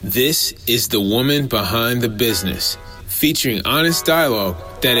This is The Woman Behind the Business, featuring honest dialogue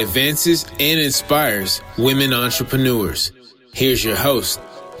that advances and inspires women entrepreneurs. Here's your host,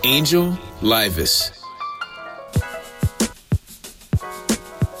 Angel Livas.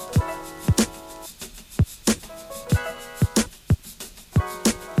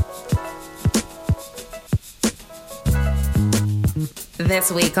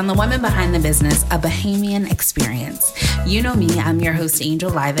 This week on The Woman Behind the Business, a Bahamian Experience. You know me, I'm your host,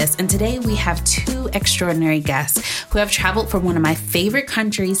 Angel Livas, and today we have two extraordinary guests who have traveled from one of my favorite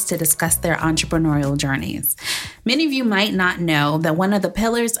countries to discuss their entrepreneurial journeys. Many of you might not know that one of the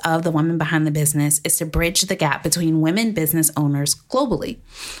pillars of The Woman Behind the Business is to bridge the gap between women business owners globally.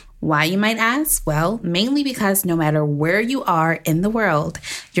 Why, you might ask? Well, mainly because no matter where you are in the world,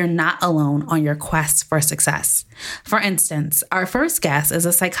 you're not alone on your quest for success. For instance, our first guest is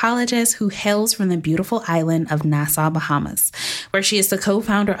a psychologist who hails from the beautiful island of Nassau, Bahamas, where she is the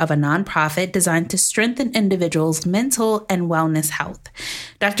co-founder of a nonprofit designed to strengthen individuals' mental and wellness health.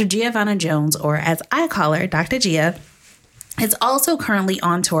 Dr. Giavana Jones, or as I call her, Dr. Gia, is also currently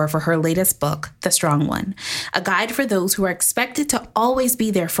on tour for her latest book, The Strong One, a guide for those who are expected to always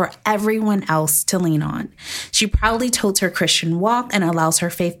be there for everyone else to lean on. She proudly totes her Christian walk and allows her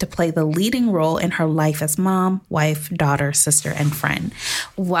faith to play the leading role in her life as mom, wife, daughter, sister, and friend.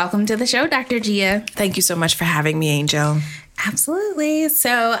 Welcome to the show, Dr. Gia. Thank you so much for having me, Angel. Absolutely.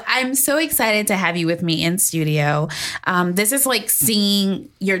 So I'm so excited to have you with me in studio. This is like seeing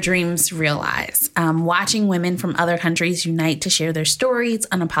your dreams realize. Watching women from other countries unite to share their stories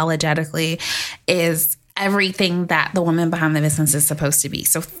unapologetically is everything that the woman behind the business is supposed to be.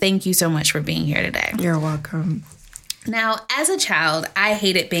 So thank you so much for being here today. You're welcome. Now, as a child, I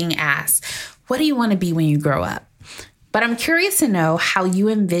hated being asked, what do you want to be when you grow up? But I'm curious to know how you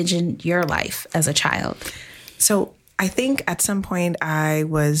envisioned your life as a child. So I think at some point I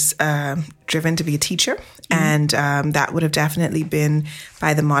was driven to be a teacher, and that would have definitely been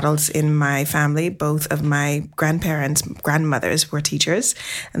by the models in my family. Both of my grandmothers were teachers.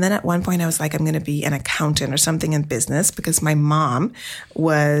 And then at one point I was like, I'm going to be an accountant or something in business, because my mom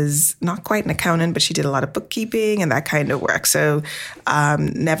was not quite an accountant, but she did a lot of bookkeeping and that kind of work. So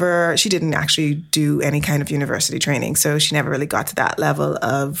she didn't actually do any kind of university training. So she never really got to that level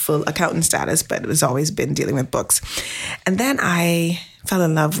of full accountant status, but it was always been dealing with books. And then I fell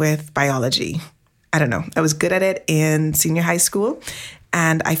in love with biology. I don't know. I was good at it in senior high school,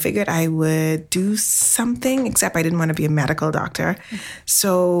 and I figured I would do something, except I didn't want to be a medical doctor.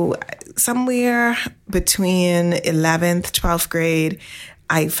 So somewhere between 11th, 12th grade,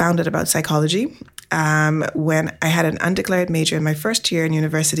 I found out about psychology. When I had an undeclared major in my first year in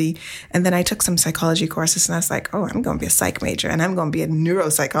university, and then I took some psychology courses, and I was like, oh, I'm going to be a psych major, and I'm going to be a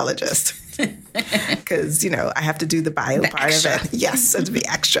neuropsychologist, because, I have to do the bio part of it. Yes, so to be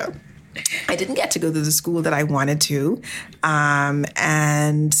extra. I didn't get to go to the school that I wanted to.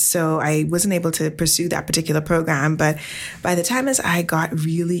 And so I wasn't able to pursue that particular program. But by the time as I got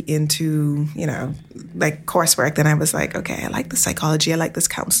really into, like coursework, then I was like, okay, I like the psychology. I like this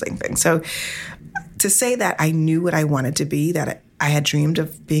counseling thing. So to say that I knew what I wanted to be, that I had dreamed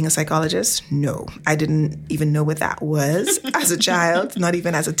of being a psychologist, no. I didn't even know what that was as a child, not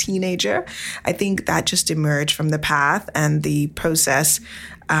even as a teenager. I think that just emerged from the path and the process,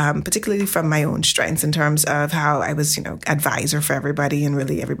 particularly from my own strengths in terms of how I was, advisor for everybody and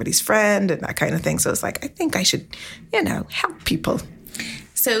really everybody's friend and that kind of thing. So it's like, I think I should, help people.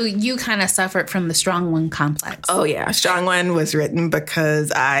 So you kind of suffered from the strong one complex. Oh, yeah. Strong one was written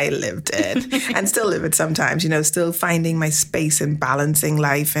because I lived it and still live it sometimes, still finding my space and balancing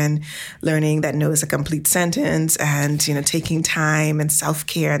life and learning that no is a complete sentence and, taking time and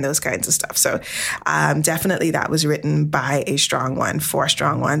self-care and those kinds of stuff. So definitely that was written by a strong one for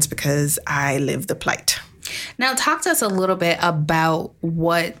strong ones, because I live the plight. Now, talk to us a little bit about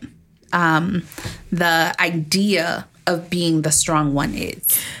what the idea of being the strong one is.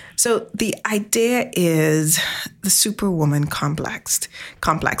 So the idea is the superwoman complex.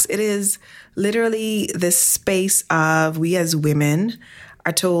 It is literally this space of we as women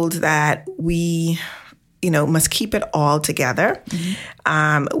are told that we, must keep it all together.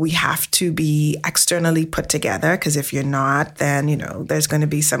 Mm-hmm. We have to be externally put together, because if you're not, then, there's going to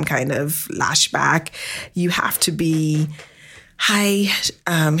be some kind of lashback. You have to be high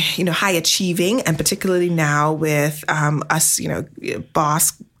achieving, and particularly now with us,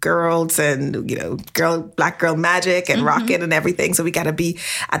 boss girls and, black girl magic and rocket and everything. So we got to be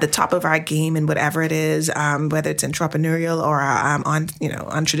at the top of our game in whatever it is, whether it's entrepreneurial or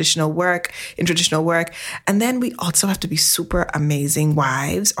on traditional work, in traditional work. And then we also have to be super amazing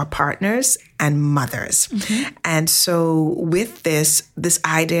wives or partners and mothers. And so with this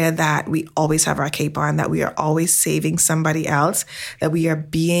idea that we always have our cape on, that we are always saving somebody else, that we are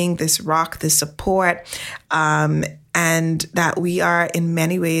being this rock, this support, and that we are in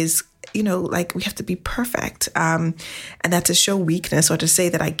many ways, we have to be perfect. And that to show weakness or to say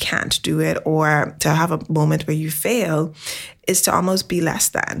that I can't do it or to have a moment where you fail is to almost be less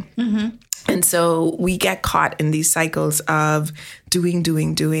than. And so we get caught in these cycles of doing,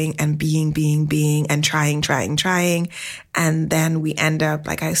 and being, and trying. And then we end up,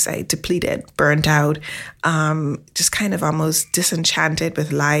 like I say, depleted, burnt out, just kind of almost disenchanted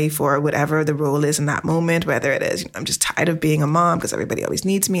with life or whatever the role is in that moment, whether it is, I'm just tired of being a mom because everybody always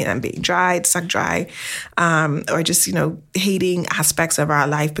needs me and I'm being sucked dry, or just, hating aspects of our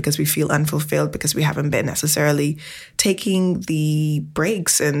life because we feel unfulfilled because we haven't been necessarily taking the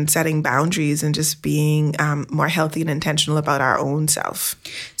breaks and setting boundaries and just being more healthy and intentional about our own self.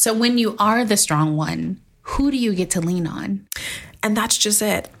 So when you are the strong one, who do you get to lean on? And that's just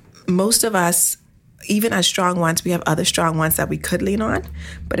it. Most of us, even as strong ones, we have other strong ones that we could lean on,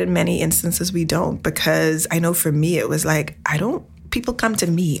 but in many instances we don't, because I know for me, it was like, people come to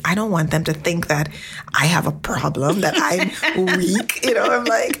me. I don't want them to think that I have a problem, that I'm weak. I'm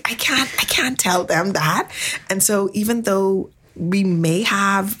like, I can't tell them that. And so even though we may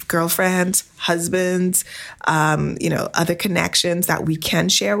have girlfriends, husbands, other connections that we can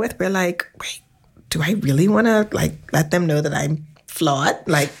share with, we're like, wait, do I really want to let them know that I'm flawed?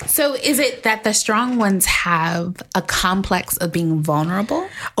 So is it that the strong ones have a complex of being vulnerable?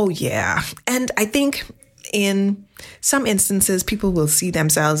 Oh, yeah. And I think in some instances, people will see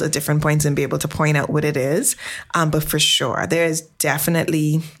themselves at different points and be able to point out what it is. But for sure, there is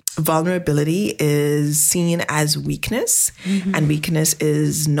definitely vulnerability is seen as weakness, and weakness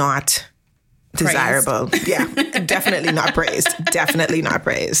is not desirable. Yeah, definitely not praised. Definitely not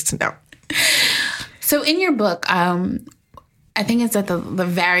praised. No. So in your book, I think it's at the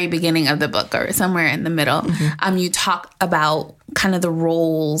very beginning of the book or somewhere in the middle, you talk about kind of the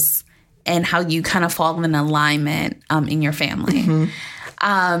roles and how you kind of fall in alignment in your family.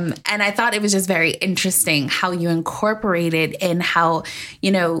 And I thought it was just very interesting how you incorporated and how,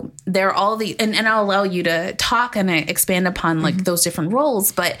 there are all the, and I'll allow you to talk and expand upon those different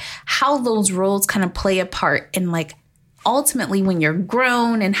roles, but how those roles kind of play a part in ultimately when you're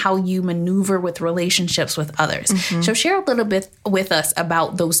grown and how you maneuver with relationships with others. So share a little bit with us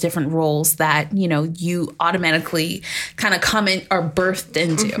about those different roles that, you automatically kind of come in or birthed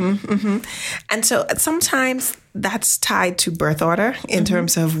into. And so sometimes that's tied to birth order in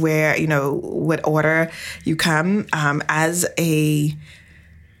terms of where, what order you come as a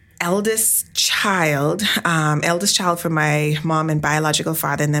eldest child from my mom and biological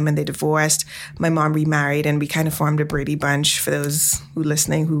father. And then when they divorced, my mom remarried and we kind of formed a Brady Bunch, for those who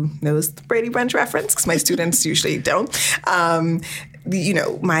listening who knows the Brady Bunch reference, because my students usually don't.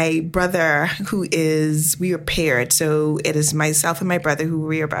 My brother we were paired. So it is myself and my brother who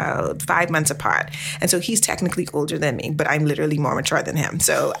were about 5 months apart. And so he's technically older than me, but I'm literally more mature than him.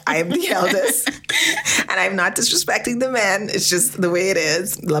 So I am the eldest and I'm not disrespecting the men. It's just the way it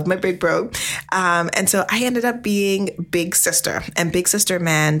is. Love my big bro. And so I ended up being big sister, and big sister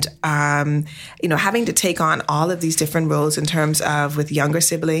meant, having to take on all of these different roles in terms of with younger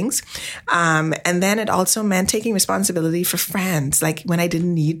siblings. And then it also meant taking responsibility for friends. When I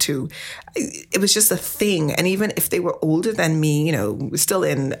didn't need to, it was just a thing. And even if they were older than me, still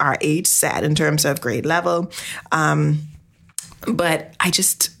in our age set in terms of grade level. But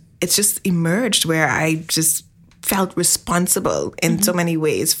it's just emerged where I just felt responsible in so many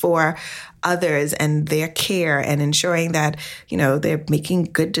ways for others and their care and ensuring that, they're making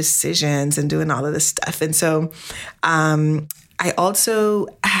good decisions and doing all of this stuff. And so, I also,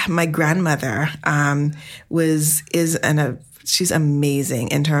 my grandmother, she's amazing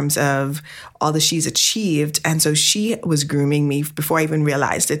in terms of all that she's achieved. And so she was grooming me before I even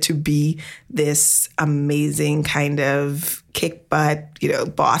realized it to be this amazing kind of kick butt,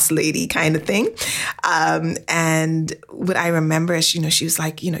 boss lady kind of thing. And what I remember is, she was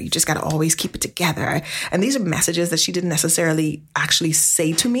like, you just got to always keep it together. And these are messages that she didn't necessarily actually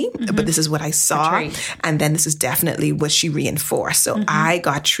say to me, but this is what I saw. Right. And then this is definitely what she reinforced. So I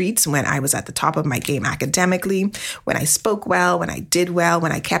got treats when I was at the top of my game academically, when I spoke well, when I did well,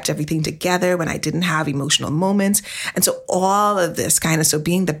 when I kept everything together, when I didn't have emotional moments. And so all of this kind of, so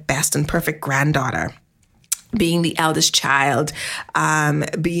being the best and perfect granddaughter being the eldest child,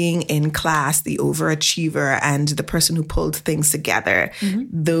 being in class, the overachiever and the person who pulled things together.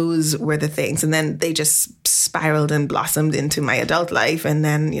 Those were the things. And then they just spiraled and blossomed into my adult life. And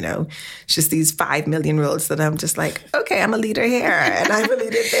then, it's just these 5 million roles that I'm just like, okay, I'm a leader here and I'm a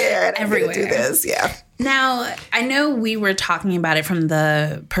leader there. And everywhere. I'm going to do this. Yeah. Now, I know we were talking about it from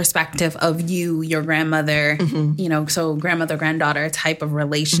the perspective of you, your grandmother, so grandmother, granddaughter type of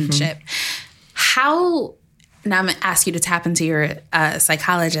relationship. Now I'm going to ask you to tap into your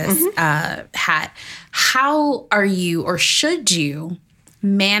psychologist hat. How are you, or should you,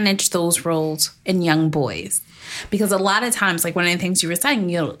 manage those roles in young boys? Because a lot of times, like one of the things you were saying,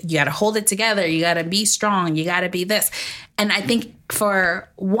 you got to hold it together. You got to be strong. You got to be this. And I think for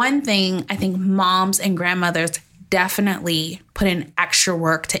one thing, I think moms and grandmothers definitely put in extra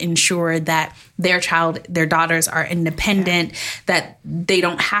work to ensure that their daughters are independent, that they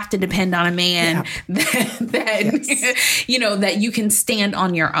don't have to depend on a man, that you can stand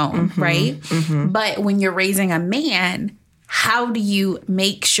on your own, right? But when you're raising a man, how do you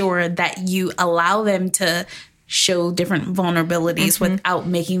make sure that you allow them to show different vulnerabilities without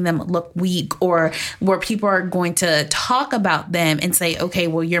making them look weak, or where people are going to talk about them and say, okay,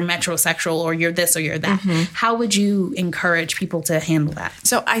 well, you're metrosexual or you're this or you're that. How would you encourage people to handle that?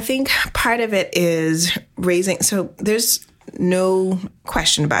 So I think part of it is so there's no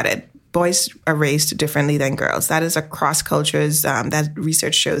question about it. Boys are raised differently than girls. That is across cultures. That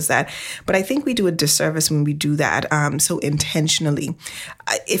research shows that. But I think we do a disservice when we do that so intentionally.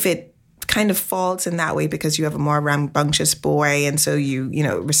 If it kind of falls in that way because you have a more rambunctious boy and so you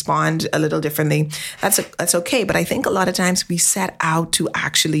respond a little differently, that's okay. But I think a lot of times we set out to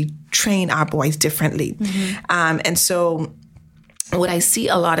actually train our boys differently. And so what I see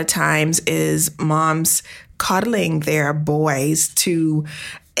a lot of times is moms coddling their boys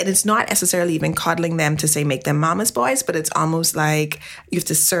and it's not necessarily even coddling them to say make them mama's boys, but it's almost like you have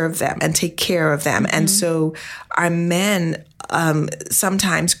to serve them and take care of them. And so our men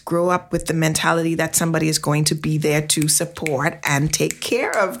sometimes grow up with the mentality that somebody is going to be there to support and take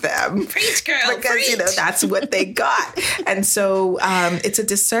care of them. Preach, girl, because, preach. That's what they got. And so it's a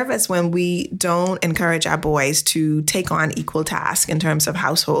disservice when we don't encourage our boys to take on equal tasks in terms of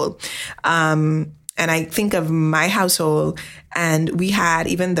household. And I think of my household, and we had,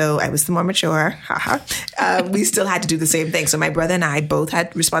 even though I was the more mature, we still had to do the same thing. So my brother and I both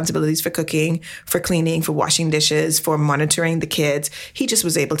had responsibilities for cooking, for cleaning, for washing dishes, for monitoring the kids. He just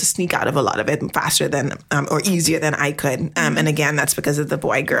was able to sneak out of a lot of it faster than, or easier than I could. And again, that's because of the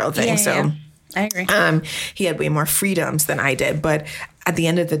boy-girl thing. Yeah. I agree. He had way more freedoms than I did, but at the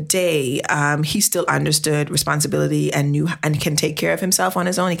end of the day, he still understood responsibility and knew and can take care of himself on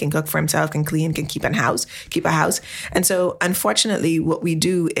his own. He can cook for himself, can clean, can keep a house. And so, unfortunately, what we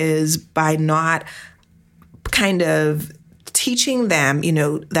do is by not kind of teaching them,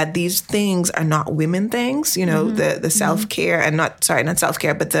 that these things are not women things, the self-care and not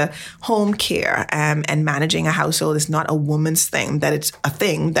self-care, but the home care and managing a household is not a woman's thing, that it's a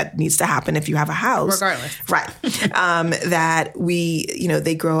thing that needs to happen if you have a house. Regardless. Right. That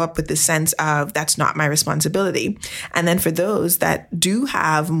they grow up with this sense of that's not my responsibility. And then for those that do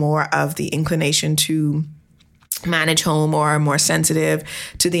have more of the inclination to manage home or are more sensitive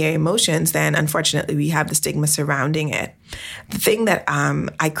to their emotions, then unfortunately we have the stigma surrounding it. The thing that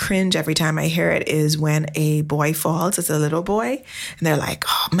I cringe every time I hear it is when a boy falls as a little boy and they're like,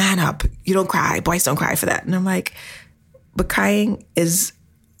 oh, man up, you don't cry. Boys don't cry for that. And I'm like, but crying is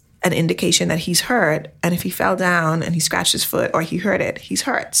an indication that he's hurt. And if he fell down and he scratched his foot or he hurt it, he's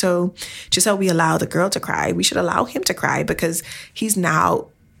hurt. So just how we allow the girl to cry, we should allow him to cry because he's now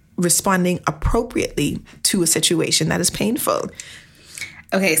responding appropriately to a situation that is painful.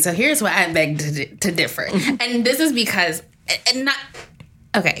 Okay, so here's what I beg to differ. And this is because,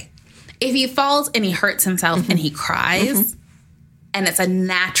 if he falls and he hurts himself and he cries, and it's a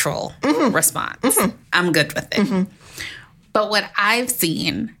natural response, I'm good with it. But what I've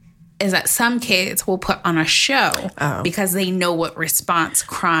seen is that some kids will put on a show because they know what response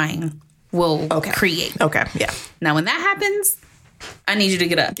crying will create. Okay, yeah. Now, when that happens, I need you to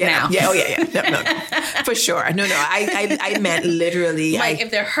get up now. Yeah, oh yeah. No. For sure. No. I meant literally. Like if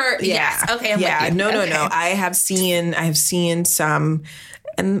they're hurt, yes. Okay, I'm with you. No. I have seen some,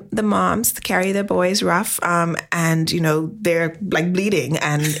 and the moms carry their boys rough, and they're like bleeding,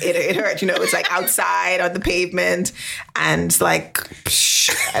 and it hurt. It's like outside on the pavement, and it's like,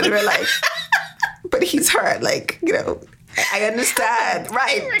 and we're like, but he's hurt, like I understand,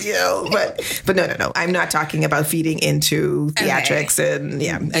 right? You know, but no. I'm not talking about feeding into theatrics and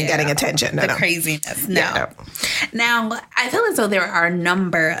getting attention. No, craziness. No. Now, I feel as though there are a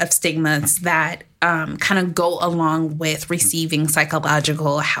number of stigmas that kind of go along with receiving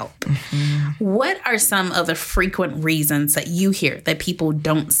psychological help. Mm-hmm. What are some of the frequent reasons that you hear that people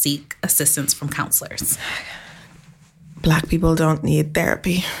don't seek assistance from counselors? Black people don't need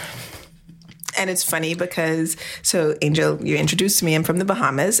therapy. And it's funny because, so Angel, you introduced me. I'm from the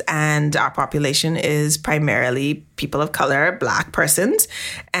Bahamas, and our population is primarily people of color, Black persons.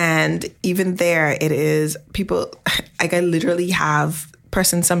 And even there, it is people, like I literally have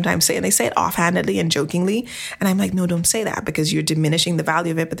persons sometimes say, and they say it offhandedly and jokingly. And I'm like, no, don't say that because you're diminishing the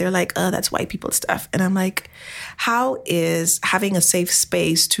value of it. But they're like, oh, that's white people stuff. And I'm like, how is having a safe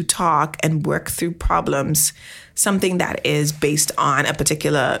space to talk and work through problems something that is based on a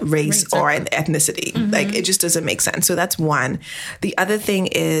particular race or an ethnicity? Mm-hmm. Like, it just doesn't make sense. So that's one. The other thing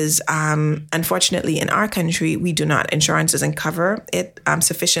is, unfortunately, in our country, insurance doesn't cover it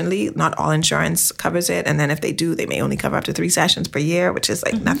sufficiently. Not all insurance covers it. And then if they do, they may only cover up to 3 sessions per year, which is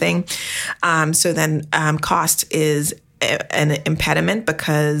like nothing. So then cost is an impediment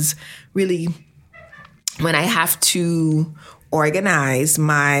because really when I have to organize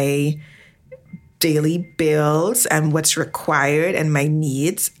my daily bills and what's required and my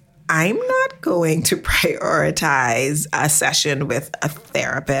needs, I'm not going to prioritize a session with a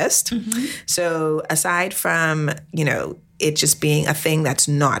therapist. Mm-hmm. So aside from, it just being a thing that's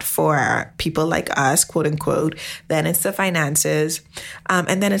not for people like us, quote unquote, then it's the finances,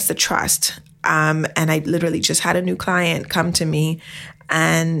 and then it's the trust. And I literally just had a new client come to me,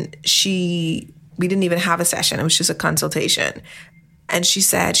 and we didn't even have a session. It was just a consultation. And she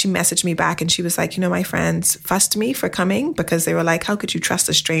messaged me back and she was like, my friends fussed me for coming because they were like, how could you trust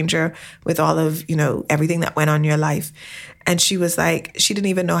a stranger with all of, everything that went on in your life? And she was like, she didn't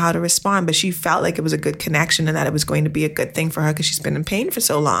even know how to respond, but she felt like it was a good connection and that it was going to be a good thing for her because she's been in pain for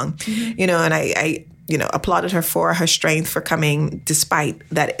so long, and I applauded her for her strength for coming despite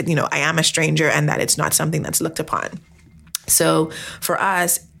that, I am a stranger and that it's not something that's looked upon. So for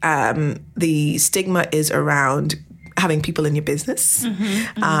us, the stigma is around having people in your business.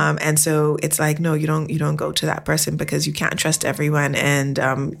 And so it's like, no, you don't go to that person because you can't trust everyone. And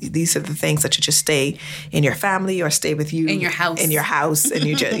these are the things that should just stay in your family or stay with you in your house. And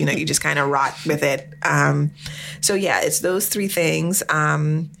you just, you just kind of rot with it. So yeah, it's those 3 things.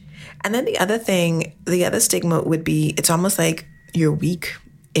 And then the other stigma would be, it's almost like you're weak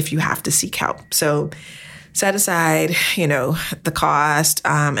if you have to seek help. So set aside, the cost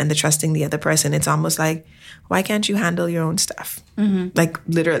and the trusting the other person. It's almost like, why can't you handle your own stuff? Mm-hmm. Like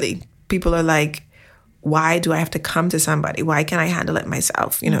literally, people are like, why do I have to come to somebody? Why can't I handle it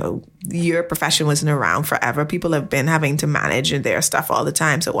myself? Your profession wasn't around forever. People have been having to manage their stuff all the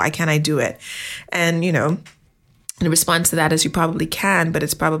time. So why can't I do it? And, the response to that is you probably can, but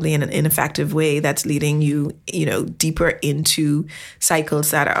it's probably in an ineffective way that's leading you, deeper into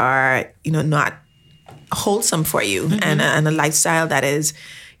cycles that are, not wholesome for you, mm-hmm. and a lifestyle that is,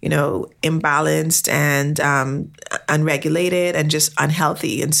 imbalanced and unregulated and just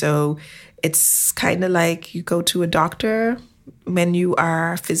unhealthy. And so it's kind of like you go to a doctor when you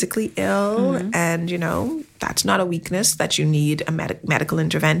are physically ill, mm-hmm. and, that's not a weakness that you need a medical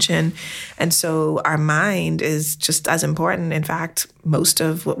intervention. And so our mind is just as important. In fact, most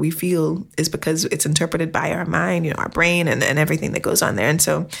of what we feel is because it's interpreted by our mind, our brain and everything that goes on there. And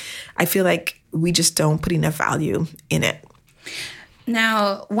so I feel like we just don't put enough value in it.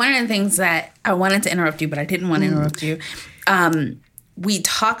 Now, one of the things that I wanted to interrupt you, but I didn't want to interrupt you. We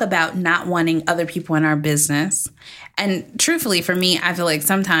talk about not wanting other people in our business. And truthfully, for me, I feel like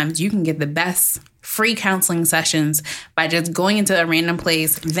sometimes you can get the best free counseling sessions by just going into a random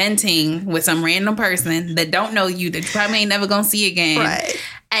place, venting with some random person that don't know you, that you probably ain't never going to see again. Right.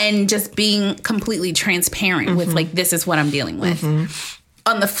 And just being completely transparent mm-hmm. with like, this is what I'm dealing with. Mm-hmm.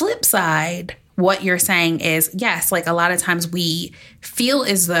 On the flip side, what you're saying is, yes, like a lot of times we feel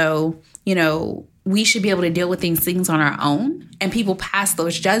as though, we should be able to deal with these things on our own, and people pass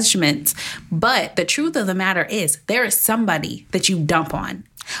those judgments. But the truth of the matter is there is somebody that you dump on.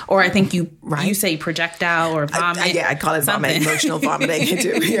 Or I think you say projectile or vomit. I call it something. Vomit, emotional vomiting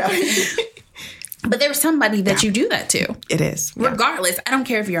too. Yeah. But there's somebody that you do that to. It is. Yeah. Regardless, I don't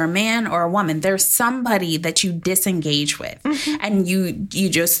care if you're a man or a woman. There's somebody that you disengage with. Mm-hmm. And you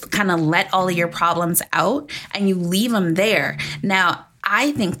just kind of let all of your problems out and you leave them there. Now,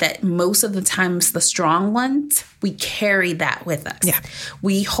 I think that most of the times the strong ones, we carry that with us. Yeah.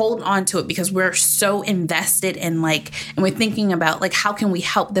 We hold on to it because we're so invested in and we're thinking about how can we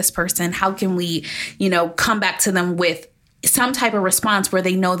help this person? How can we, come back to them with some type of response where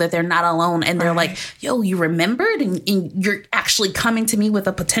they know that they're not alone and they're like, yo, you remembered and you're actually coming to me with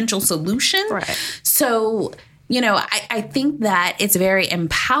a potential solution. Right. So, I think that it's very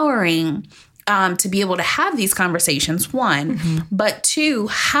empowering to be able to have these conversations, one, but two,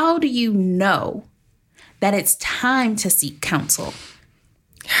 how do you know that it's time to seek counsel?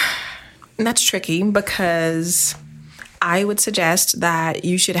 And that's tricky because I would suggest that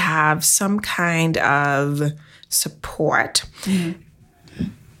you should have some kind of support.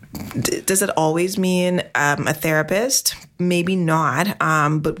 Does it always mean a therapist? Maybe not.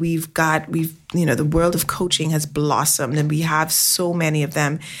 But the world of coaching has blossomed and we have so many of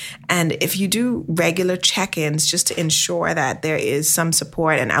them. And if you do regular check-ins just to ensure that there is some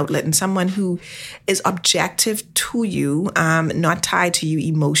support and outlet and someone who is objective to you, not tied to you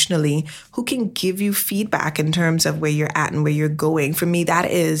emotionally, who can give you feedback in terms of where you're at and where you're going. For me, that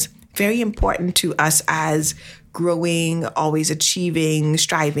is very important to us as growing, always achieving,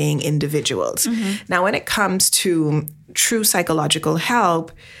 striving individuals. Now, when it comes to true psychological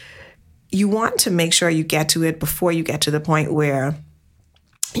help, you want to make sure you get to it before you get to the point where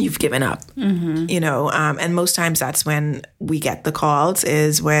you've given up, and most times that's when we get the calls,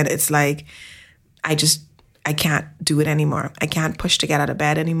 is when it's like, I can't do it anymore. I can't push to get out of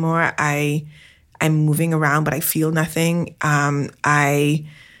bed anymore. I'm moving around, but I feel nothing.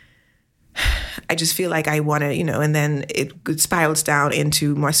 I just feel like I want to, and then it spirals down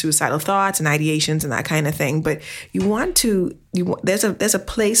into more suicidal thoughts and ideations and that kind of thing. But there's a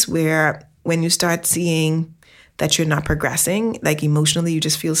place where when you start seeing that you're not progressing, like emotionally, you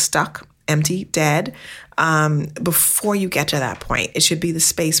just feel stuck, empty, dead. Before you get to that point, it should be the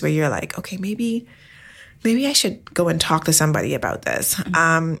space where you're like, okay, maybe I should go and talk to somebody about this.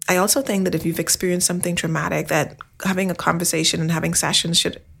 I also think that if you've experienced something traumatic, that having a conversation and having sessions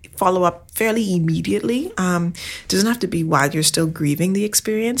should follow up fairly immediately. It doesn't have to be while you're still grieving the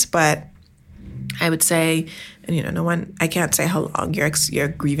experience, but I would say, and I can't say how long your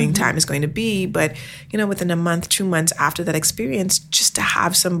grieving time is going to be, but, within a month, 2 months after that experience, just to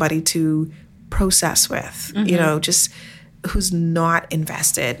have somebody to process with, just who's not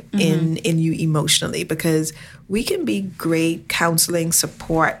invested in you emotionally, because we can be great counseling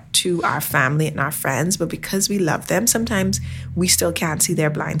support to our family and our friends, but because we love them, sometimes we still can't see their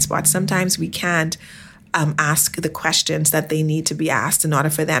blind spots. Sometimes we can't ask the questions that they need to be asked in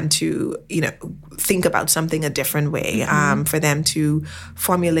order for them to, think about something a different way, for them to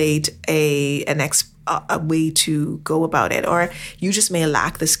formulate a way to go about it, or you just may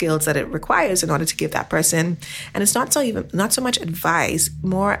lack the skills that it requires in order to give that person. And it's not so much advice.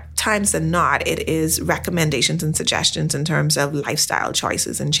 More times than not, it is recommendations and suggestions in terms of lifestyle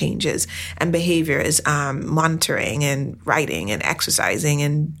choices and changes and behaviors, monitoring and writing and exercising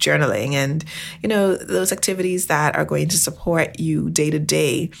and journaling and, those activities that are going to support you day to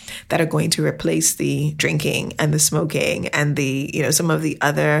day, that are going to replace the drinking and the smoking and the, some of the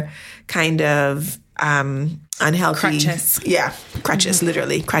other kind of unhealthy crutches,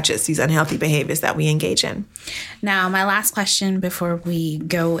 literally crutches, these unhealthy behaviors that we engage in. Now, my last question before we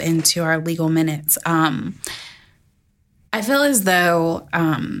go into our legal minutes. I feel as though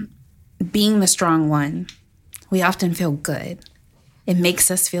being the strong one, we often feel good. It makes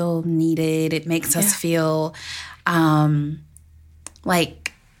us feel needed. It makes us feel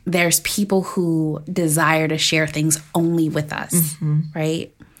like there's people who desire to share things only with us,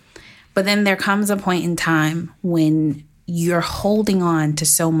 right? But then there comes a point in time when you're holding on to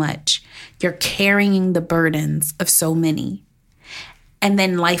so much. You're carrying the burdens of so many. And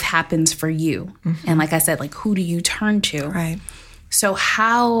then life happens for you. And like I said, like, who do you turn to? Right. So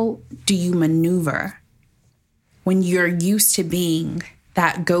how do you maneuver when you're used to being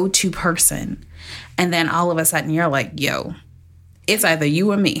that go-to person, and then all of a sudden you're like, yo, it's either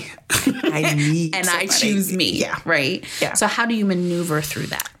you or me. I need and somebody. I choose me. Yeah. Right? Yeah. So how do you maneuver through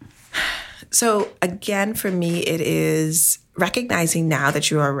that? So again, for me, it is recognizing now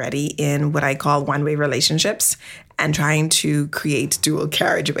that you're already in what I call one-way relationships and trying to create dual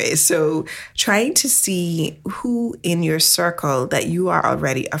carriageways. So trying to see who in your circle that you are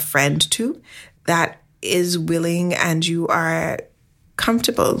already a friend to, that is willing and you are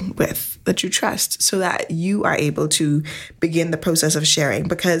comfortable with, that you trust, so that you are able to begin the process of sharing.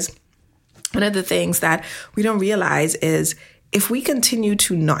 Because one of the things that we don't realize is, if we continue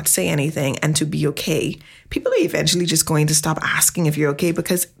to not say anything and to be okay, people are eventually just going to stop asking if you're okay,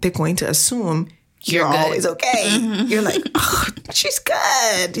 because they're going to assume you're always okay. You're like, oh, she's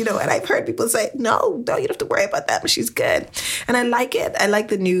good. And I've heard people say, no, you don't have to worry about that, but she's good. And I like it. I like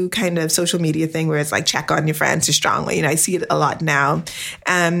the new kind of social media thing where it's like, check on your friends, you're strong. I see it a lot now.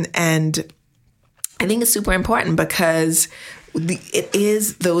 And I think it's super important because it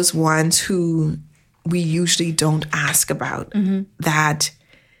is those ones who we usually don't ask about, that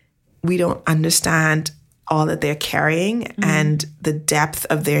we don't understand all that they're carrying and the depth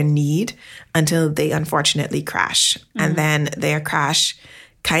of their need until they unfortunately crash. And then their crash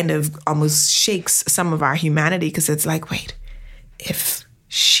kind of almost shakes some of our humanity, because it's like, wait, if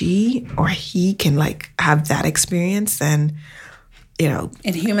she or he can like have that experience, then, you know,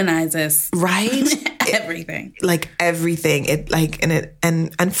 it humanizes, right? everything. Everything.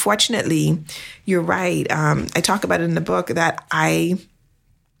 And unfortunately, you're right. I talk about it in the book that I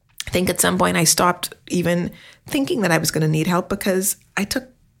think at some point I stopped even thinking that I was going to need help, because I took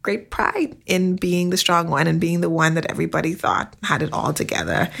great pride in being the strong one and being the one that everybody thought had it all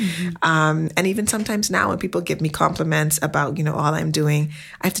together. And even sometimes now when people give me compliments about, you know, all I'm doing,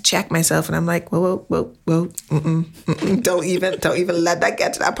 I have to check myself, and I'm like, whoa, don't even let that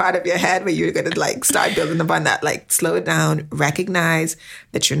get to that part of your head where you're going to like start building upon that. Like, slow it down, recognize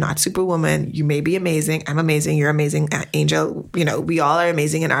that you're not Superwoman. You may be amazing. I'm amazing. You're amazing, Angel. You know, we all are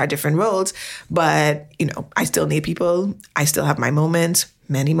amazing in our different roles, but, you know, I still need people. I still have my moments.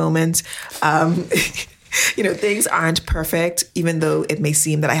 Many moments. You know, things aren't perfect, even though it may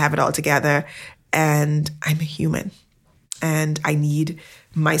seem that I have it all together. And I'm a human. And I need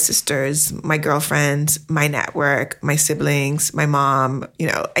my sisters, my girlfriends, my network, my siblings, my mom. You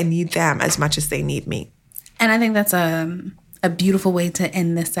know, I need them as much as they need me. And I think that's a beautiful way to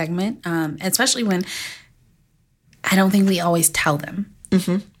end this segment, especially when I don't think we always tell them.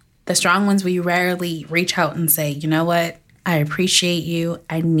 The strong ones, we rarely reach out and say, you know what? I appreciate you.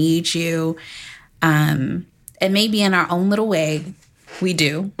 I need you. It may be in our own little way. We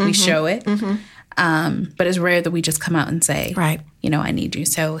do. We show it. But it's rare that we just come out and say, right, you know, I need you.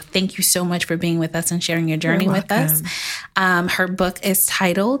 So thank you so much for being with us and sharing your journey with us. Her book is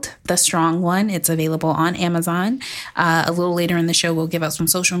titled The Strong One. It's available on Amazon. A little later in the show, we'll give out some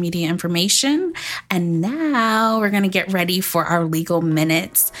social media information. And now we're going to get ready for our legal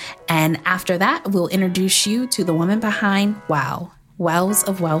minutes. And after that, we'll introduce you to the woman behind WOW, Wells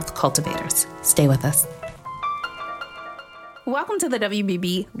of Wealth Cultivators. Stay with us. Welcome to the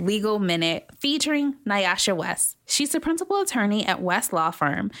WBB Legal Minute featuring Nyasha West. She's the principal attorney at West Law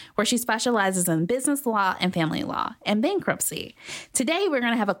Firm, where she specializes in business law and family law and bankruptcy. Today, we're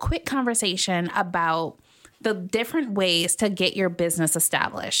going to have a quick conversation about the different ways to get your business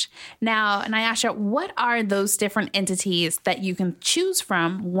established. Now, Nyasha, what are those different entities that you can choose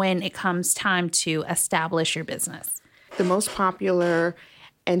from when it comes time to establish your business? The most popular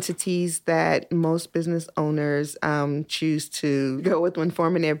entities that most business owners choose to go with when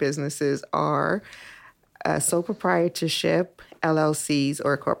forming their businesses are sole proprietorship, LLCs,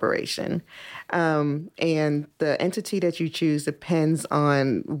 or a corporation. And the entity that you choose depends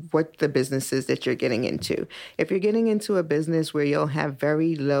on what the business is that you're getting into. If you're getting into a business where you'll have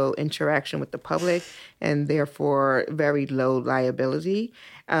very low interaction with the public and therefore very low liability,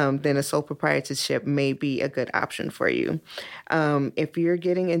 then a sole proprietorship may be a good option for you. If you're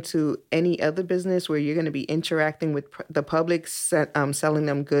getting into any other business where you're going to be interacting with the public, selling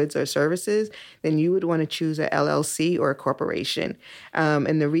them goods or services, then you would want to choose a LLC or a corporation.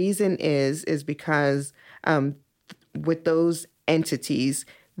 And the reason is because with those entities,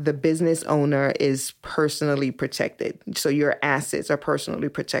 the business owner is personally protected. So your assets are personally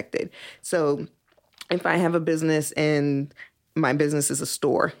protected. So if I have a business and my business is a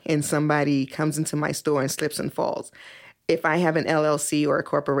store and somebody comes into my store and slips and falls, if I have an LLC or a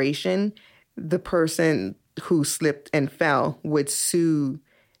corporation, the person who slipped and fell would sue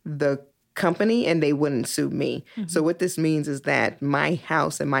the company and they wouldn't sue me. So what this means is that my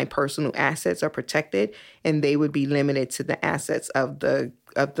house and my personal assets are protected and they would be limited to the assets of the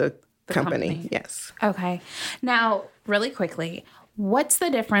company. Yes. Okay. Now, really quickly, what's the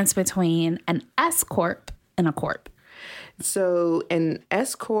difference between an S Corp and a Corp? So an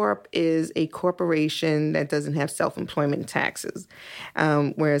S Corp is a corporation that doesn't have self-employment taxes,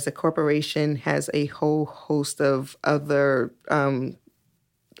 whereas a corporation has a whole host of other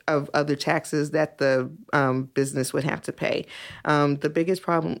taxes that the business would have to pay. The biggest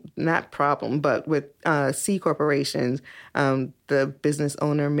but with C corporations, the business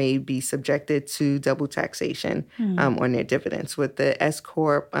owner may be subjected to double taxation on their dividends. With the S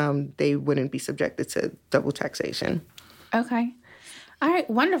Corp, they wouldn't be subjected to double taxation. Okay. All right.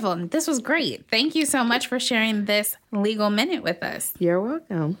 Wonderful. This was great. Thank you so much for sharing this legal minute with us. You're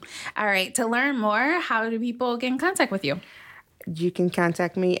welcome. All right. To learn more, how do people get in contact with you? You can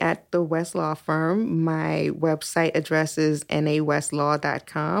contact me at the West Law Firm. My website address is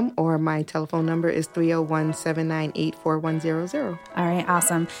nawestlaw.com, or my telephone number is 301-798-4100. All right,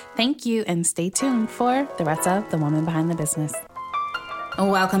 awesome. Thank you, and stay tuned for the rest of The Woman Behind the Business.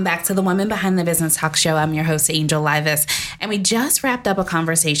 Welcome back to the Woman Behind the Business Talk Show. I'm your host, Angel Livis, and we just wrapped up a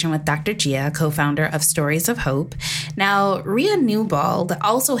conversation with Dr. Gia, co-founder of Stories of Hope. Now, Ria Newbold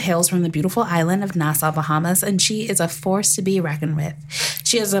also hails from the beautiful island of Nassau, Bahamas, and she is a force to be reckoned with.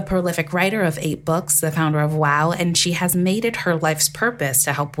 She is a prolific writer of 8 books, the founder of WOW, and she has made it her life's purpose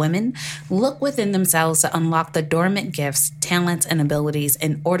to help women look within themselves to unlock the dormant gifts, talents, and abilities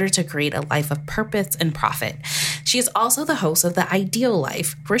in order to create a life of purpose and profit. She is also the host of The Ideal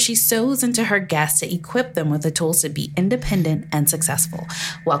Life, where she sows into her guests to equip them with the tools to be independent and successful.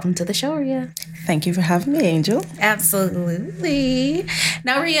 Welcome to the show, Ria. Thank you for having me, Angel. Absolutely.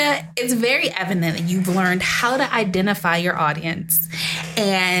 Now, Ria, it's very evident that you've learned how to identify your audience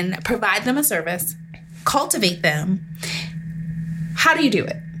and provide them a service, cultivate them. How do you do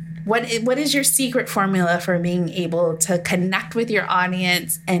it? What is your secret formula for being able to connect with your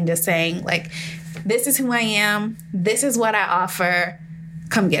audience and just saying, like, this is who I am, this is what I offer,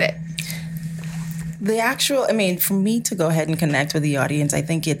 come get it? For me to go ahead and connect with the audience, I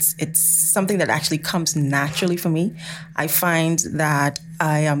think it's something that actually comes naturally for me. I find that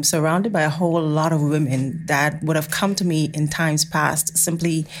I am surrounded by a whole lot of women that would have come to me in times past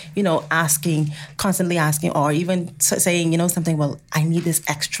simply, constantly asking, or even saying, something, well, I need this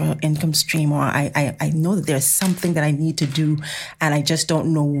extra income stream, or I know that there's something that I need to do and I just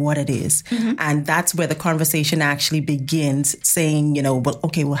don't know what it is. Mm-hmm. And that's where the conversation actually begins, saying,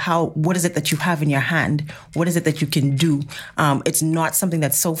 what is it that you have in your hand? What is it that you can do? It's not something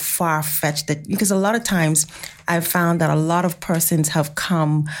that's so far-fetched because a lot of times I've found that a lot of persons have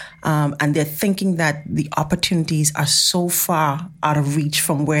come and they're thinking that the opportunities are so far out of reach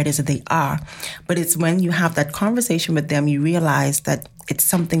from where it is that they are. But it's when you have that conversation with them, you realize that it's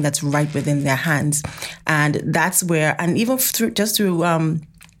something that's right within their hands. And that's where, and even through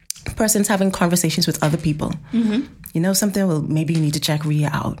persons having conversations with other people. Mm-hmm. Something, well, maybe you need to check Ria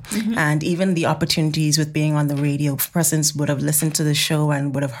out. Mm-hmm. And even the opportunities with being on the radio, persons would have listened to the show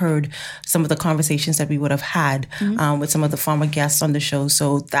and would have heard some of the conversations that we would have had with some of the former guests on the show.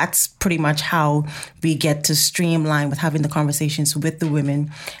 So that's pretty much how we get to streamline with having the conversations with the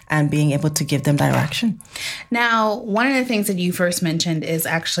women and being able to give them direction. Now, one of the things that you first mentioned is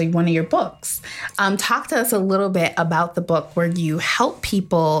actually one of your books. Talk to us a little bit about the book where you help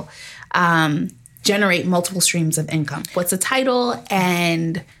people generate multiple streams of income. What's the title,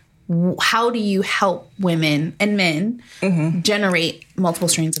 and how do you help women and men generate multiple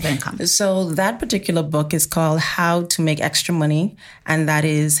streams of income? So that particular book is called How to Make Extra Money, and that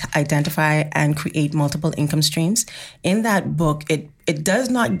is identify and create multiple income streams. In that book, it does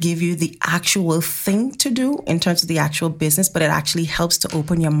not give you the actual thing to do in terms of the actual business, but it actually helps to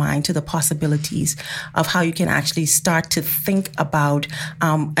open your mind to the possibilities of how you can actually start to think about,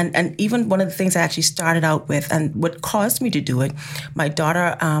 and even one of the things I actually started out with, and what caused me to do it, my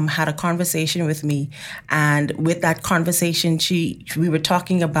daughter had a conversation with me, and with that conversation, we were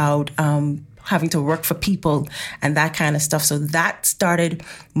talking about having to work for people and that kind of stuff. So that started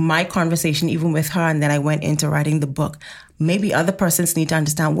my conversation even with her, and then I went into writing the book. Maybe other persons need to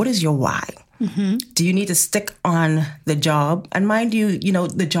understand, what is your why? Mm-hmm. Do you need to stick on the job? And mind you,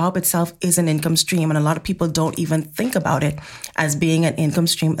 the job itself is an income stream, and a lot of people don't even think about it as being an income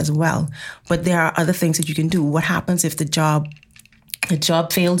stream as well. But there are other things that you can do. What happens if the job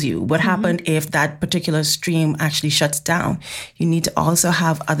fails you? What happened if that particular stream actually shuts down? You need to also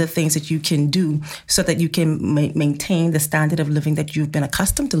have other things that you can do so that you can maintain the standard of living that you've been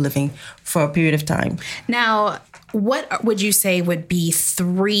accustomed to living for a period of time. Now, what would you say would be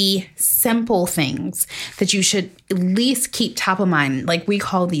 3 simple things that you should at least keep top of mind? Like, we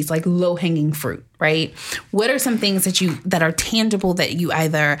call these like low-hanging fruit, right? What are some things that are tangible that you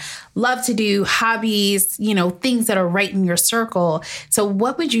either love to do, hobbies, things that are right in your circle? So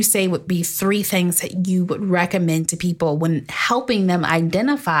what would you say would be 3 things that you would recommend to people when helping them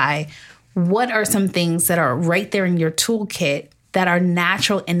identify what are some things that are right there in your toolkit that are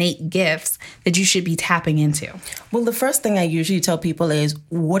natural, innate gifts that you should be tapping into? Well, the first thing I usually tell people is,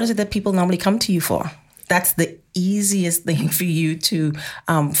 what is it that people normally come to you for? That's the easiest thing for you to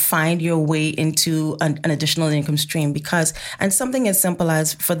find your way into an additional income stream, because, and something as simple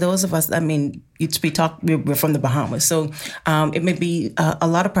as, for those of us, I mean, we're from the Bahamas, so it may be a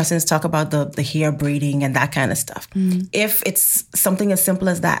lot of persons talk about the hair braiding and that kind of stuff. If it's something as simple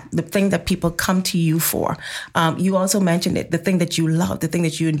as that, the thing that people come to you for, you also mentioned it, the thing that you love, the thing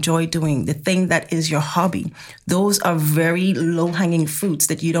that you enjoy doing, the thing that is your hobby, those are very low-hanging fruits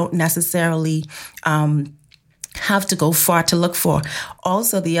that you don't necessarily have to go far to look for.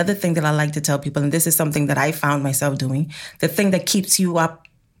 Also, the other thing that I like to tell people, and this is something that I found myself doing, the thing that keeps you up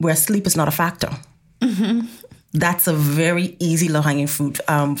where sleep is not a factor. That's a very easy low-hanging fruit.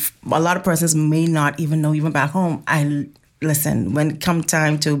 A lot of persons may not even know, even back home. Listen, when it comes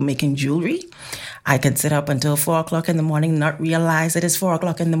time to making jewelry, I could sit up until 4 o'clock in the morning, not realize it is 4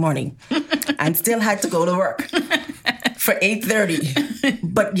 o'clock in the morning, and still had to go to work for 8:30.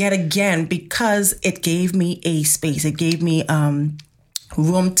 But yet again, because it gave me a space, it gave me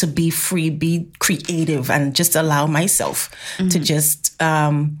room to be free, be creative, and just allow myself to just,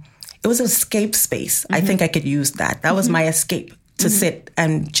 it was an escape space. I think I could use that. That was my escape, to sit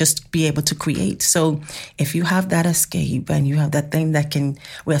and just be able to create. So if you have that escape and you have that thing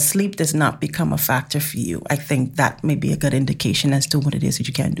where sleep does not become a factor for you, I think that may be a good indication as to what it is that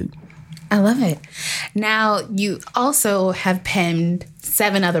you can do. I love it. Now, you also have penned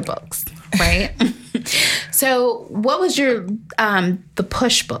 7 other books, right? So what was your, the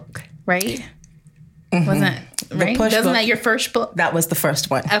Push book, right? Wasn't right? Wasn't that your first book? That was the first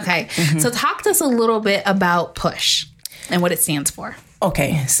one. Okay. So talk to us a little bit about Push and what it stands for.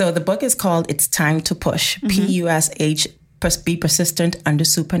 Okay. So the book is called It's Time to Push, P-U-S-H, be persistent under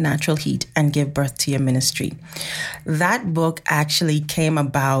supernatural heat and give birth to your ministry. That book actually came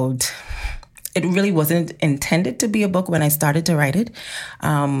about. It really wasn't intended to be a book when I started to write it.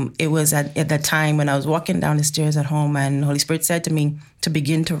 It was at the time when I was walking down the stairs at home, and the Holy Spirit said to me to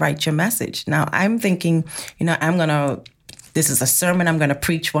begin to write your message. Now I'm thinking, this is a sermon I'm going to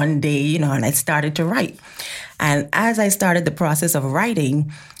preach one day, and I started to write. And as I started the process of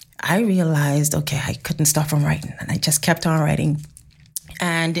writing, I realized, okay, I couldn't stop from writing, and I just kept on writing.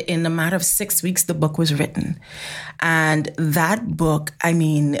 And in a matter of 6 weeks, the book was written. And that book, I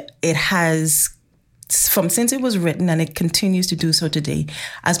mean, it has, since it was written, and it continues to do so today,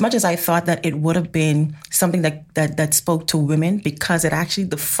 as much as I thought that it would have been something that spoke to women, because it actually,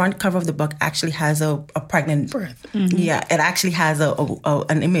 the front cover of the book actually has a pregnant birth. Yeah, it actually has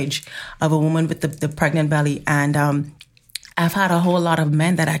an image of a woman with the pregnant belly. And I've had a whole lot of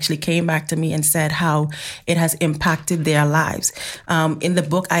men that actually came back to me and said how it has impacted their lives. In the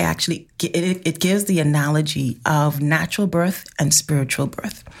book, it gives the analogy of natural birth and spiritual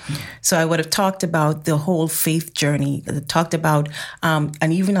birth. So I would have talked about the whole faith journey, talked about,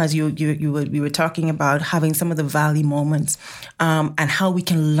 and even as we were talking about having some of the valley moments, and how we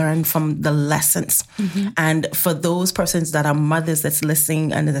can learn from the lessons. And for those persons that are mothers that's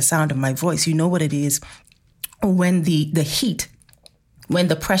listening under the sound of my voice, you know what it is. When the heat, when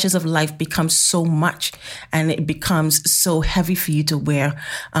the pressures of life become so much and it becomes so heavy for you to wear,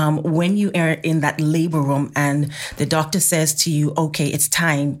 when you are in that labor room and the doctor says to you, okay, it's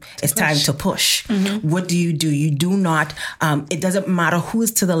time to push. What do? You do not, it doesn't matter who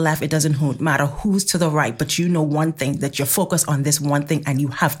is to the left, it doesn't matter who's to the right, but you know one thing, that you're focused on this one thing and you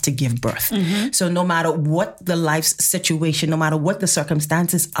have to give birth. So no matter what the life's situation, no matter what the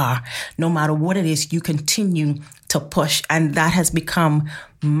circumstances are, no matter what it is, you continue to push. And that has become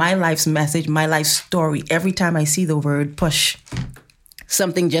my life's message, my life story. Every time I see the word push,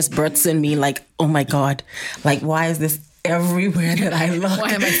 something just births in me like, oh my God, like, why is this everywhere that I look?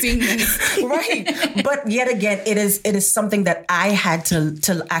 Why am I seeing this? Right. But yet again, it is something that I had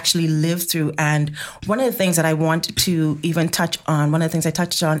to actually live through. And one of the things that I want to even touch on, one of the things I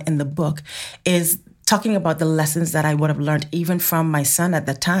touched on in the book is talking about the lessons that I would have learned even from my son at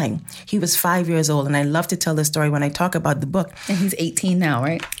the time. He was 5 years old, and I love to tell the story when I talk about the book. And he's 18 now,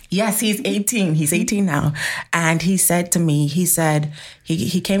 right? Yes, he's 18. He's 18 now. And he said to me,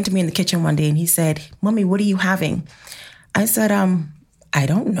 he came to me in the kitchen one day and he said, Mommy, what are you having? I said, I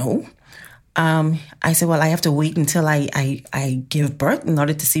don't know. I said, well, I have to wait until I give birth in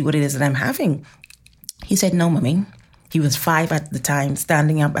order to see what it is that I'm having. He said, no, Mommy. He was 5 at the time,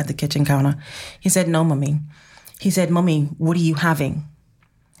 standing up at the kitchen counter. He said, no, Mommy. He said, Mommy, what are you having?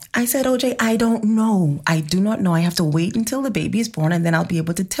 I said, OJ, I don't know. I do not know. I have to wait until the baby is born and then I'll be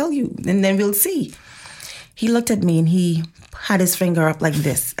able to tell you. And then we'll see. He looked at me and he had his finger up like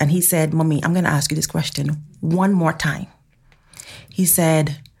this. And he said, Mommy, I'm going to ask you this question one more time. He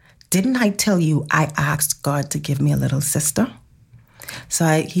said, didn't I tell you I asked God to give me a little sister?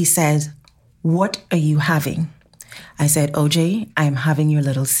 So he said, what are you having? I said, OJ, I'm having your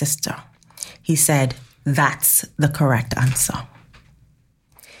little sister. He said, that's the correct answer.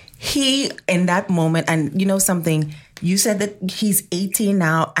 He, in that moment, and you know something, you said that he's 18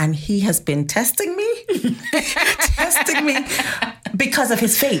 now and he has been testing me, because of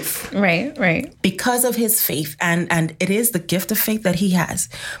his faith. Right. Because of his faith. And it is the gift of faith that he has.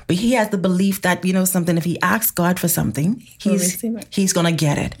 But he has the belief that, you know something, if he asks God for something, he's going to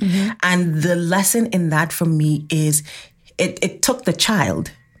get it. Mm-hmm. And the lesson in that for me is it took the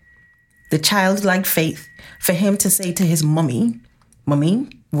childlike faith for him to say to his mommy,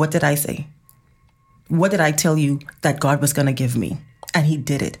 what did I say? What did I tell you that God was going to give me? And he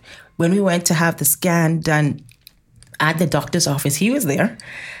did it. When we went to have the scan done at the doctor's office, he was there.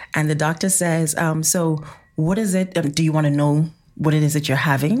 And the doctor says, so what is it? Do you want to know what it is that you're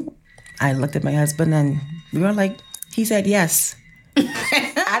having? I looked at my husband and we were like, he said yes.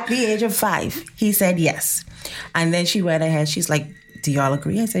 At the age of 5, he said yes. And then she went ahead. She's like, do y'all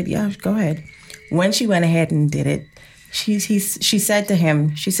agree? I said, yeah, go ahead. When she went ahead and did it, she said to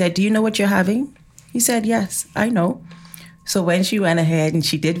him, she said, do you know what you're having? He said, yes, I know. So when she went ahead and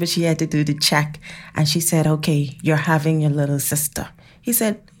she did what she had to do to check, and she said, okay, you're having your little sister. He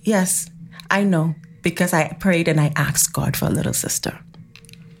said, yes, I know, because I prayed and I asked God for a little sister.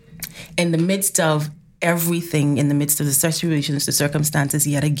 In the midst of everything, in the midst of the situations, the circumstances,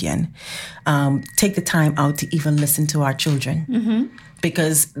 yet again, take the time out to even listen to our children. Mm-hmm.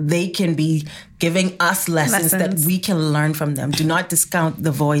 Because they can be giving us lessons that we can learn from them. Do not discount the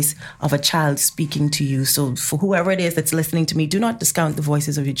voice of a child speaking to you. So for whoever it is that's listening to me, do not discount the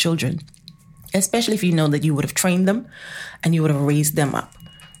voices of your children, especially if you know that you would have trained them and you would have raised them up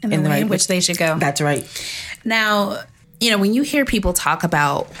in the way in which they should go. That's right. Now, you know, when you hear people talk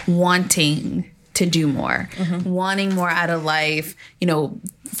about wanting to do more, mm-hmm. wanting more out of life, you know,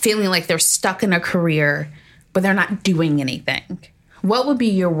 feeling like they're stuck in a career, but they're not doing anything. What would be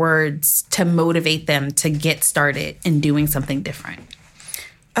your words to motivate them to get started in doing something different?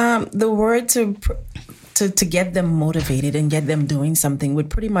 The word to get them motivated and get them doing something would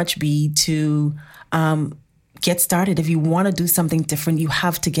pretty much be to get started. If you want to do something different, you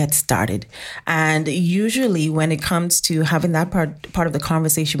have to get started. And usually when it comes to having that part of the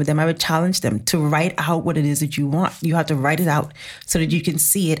conversation with them, I would challenge them to write out what it is that you want. You have to write it out so that you can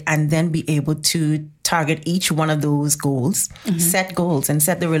see it and then be able to target each one of those goals, mm-hmm. set goals and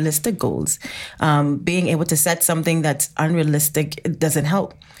set the realistic goals. Being able to set something that's unrealistic, it doesn't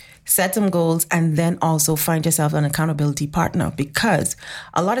help. Set some goals and then also find yourself an accountability partner, because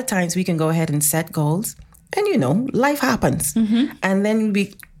a lot of times we can go ahead and set goals and, you know, life happens. Mm-hmm. And then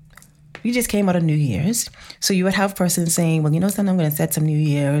we just came out of New Year's. So you would have persons saying, well, you know something, I'm going to set some New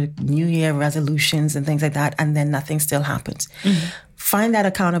Year resolutions and things like that. And then nothing still happens. Mm-hmm. Find that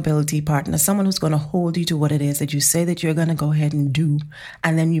accountability partner, someone who's going to hold you to what it is that you say that you're going to go ahead and do.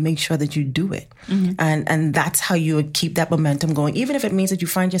 And then you make sure that you do it. Mm-hmm. And that's how you would keep that momentum going. Even if it means that you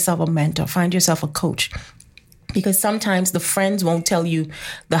find yourself a mentor, find yourself a coach. Because sometimes the friends won't tell you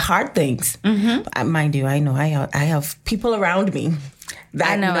the hard things. Mm-hmm. Mind you, I know I have people around me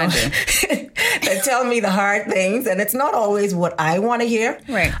that that tell me the hard things, and it's not always what I want to hear.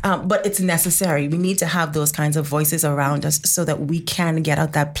 Right. But it's necessary. We need to have those kinds of voices around us so that we can get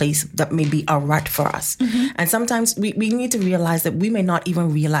out that place that may be a rut for us. Mm-hmm. And sometimes we need to realize that we may not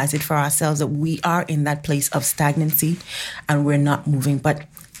even realize it for ourselves, that we are in that place of stagnancy and we're not moving. But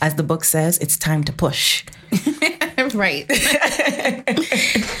as the book says, it's time to push. Right.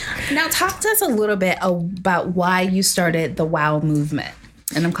 Now, talk to us a little bit about why you started the WOW movement.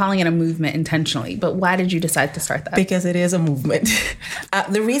 And I'm calling it a movement intentionally, but why did you decide to start that? Because it is a movement.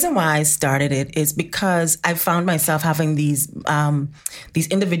 The reason why I started it is because I found myself having these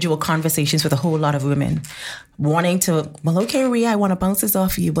individual conversations with a whole lot of women, wanting to, well, okay, Ria, I want to bounce this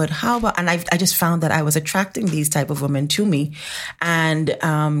off you, but how about, and I just found that I was attracting these type of women to me. And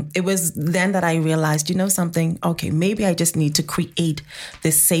it was then that I realized, you know something, okay, maybe I just need to create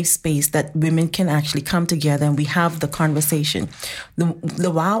this safe space that women can actually come together and we have the conversation. The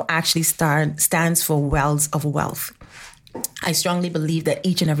WOW actually stands for Wells of Wealth. I strongly believe that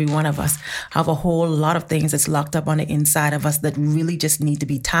each and every one of us have a whole lot of things that's locked up on the inside of us that really just need to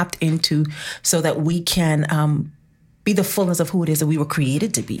be tapped into so that we can be the fullness of who it is that we were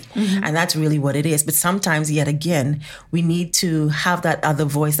created to be. Mm-hmm. And that's really what it is. But sometimes, yet again, we need to have that other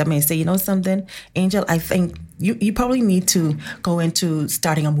voice that may say, you know something, Angel, I think you probably need to go into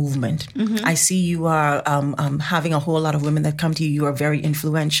starting a movement. Mm-hmm. I see you are having a whole lot of women that come to you. You are very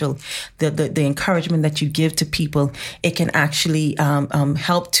influential. The encouragement that you give to people, it can actually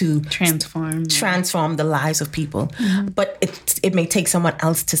help to transform the lives of people. Mm-hmm. But it may take someone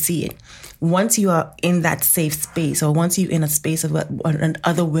else to see it. once you are in that safe space, or once you're in a space of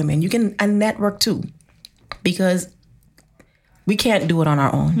other women, you can network too, because we can't do it on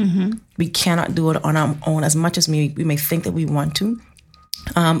our own. Mm-hmm. We cannot do it on our own as much as we may think that we want to.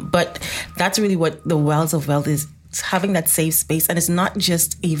 But that's really what the Wells of Wealth is. It's having that safe space. And it's not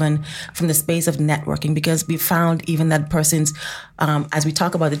just even from the space of networking, because we found even that persons, as we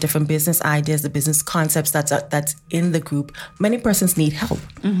talk about the different business ideas, the business concepts that's in the group, many persons need help.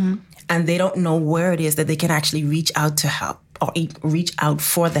 Mm-hmm. And they don't know where it is that they can actually reach out to help, or reach out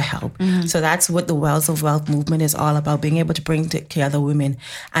for the help. Mm-hmm. So that's what the Wells of Wealth movement is all about, being able to bring together women.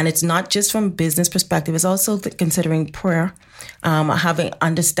 And it's not just from a business perspective, it's also considering prayer,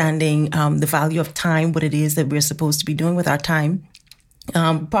 understanding the value of time, what it is that we're supposed to be doing with our time,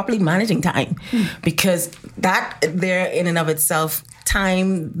 properly managing time, because that there in and of itself,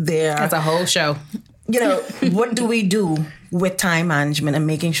 time there. That's a whole show. What do we do with time management and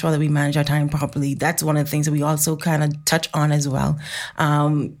making sure that we manage our time properly? That's one of the things that we also kind of touch on as well.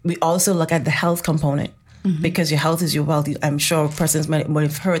 We also look at the health component, because your health is your wealth. I'm sure persons might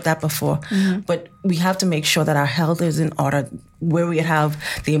have heard that before, but we have to make sure that our health is in order, where we have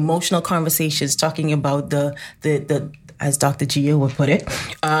the emotional conversations, talking about the as Dr. Gia would put it,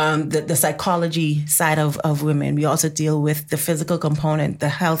 the psychology side of women. We also deal with the physical component, the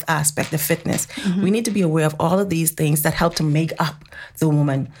health aspect, the fitness. Mm-hmm. We need to be aware of all of these things that help to make up the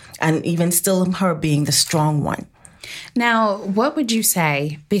woman, and even still her being the strong one. Now, what would you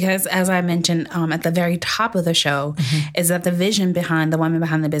say, because as I mentioned at the very top of the show, is that the vision behind the Women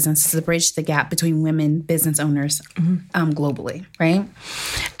Behind the Business is to bridge the gap between women business owners globally, right?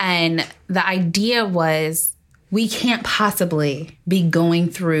 And the idea was, we can't possibly be going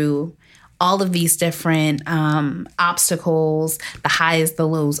through all of these different obstacles, the highs, the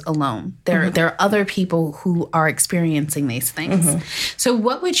lows alone. There are other people who are experiencing these things. So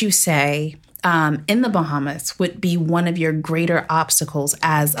what would you say in the Bahamas would be one of your greater obstacles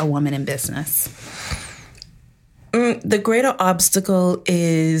as a woman in business? The greater obstacle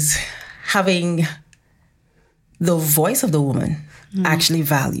is having the voice of the woman actually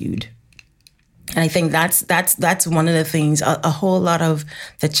valued. And I think that's one of the things. A whole lot of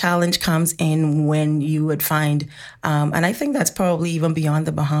the challenge comes in when you would find, and I think that's probably even beyond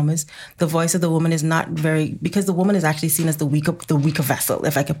the Bahamas, the voice of the woman is not very, because the woman is actually seen as the weaker vessel,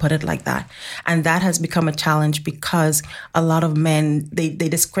 if I could put it like that. And that has become a challenge because a lot of men, they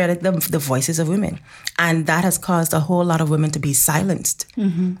discredit the voices of women. And that has caused a whole lot of women to be silenced.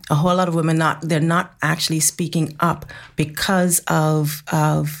 A whole lot of women, they're not actually speaking up because of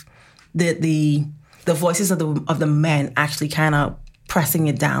the voices of the men actually kind of pressing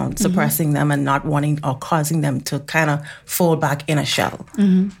it down, suppressing them, and not wanting or causing them to kind of fall back in a shell.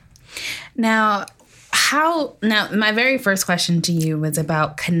 Now, my very first question to you was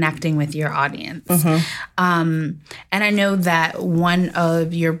about connecting with your audience. And I know that one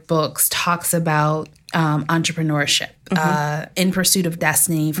of your books talks about entrepreneurship, In Pursuit of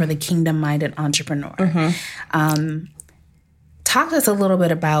Destiny for the Kingdom-Minded Entrepreneur. Talk to us a little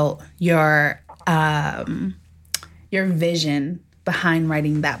bit about your vision behind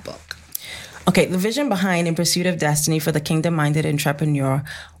writing that book. Okay, the vision behind In Pursuit of Destiny for the Kingdom-Minded Entrepreneur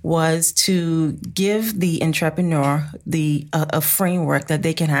was to give the entrepreneur a framework that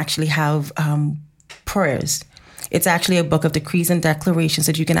they can actually have prayers. It's actually a book of decrees and declarations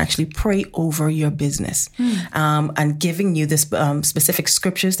that you can actually pray over your business, and giving you this specific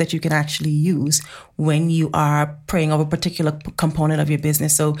scriptures that you can actually use when you are praying over a particular component of your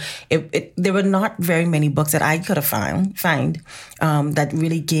business. So there were not very many books that I could have find that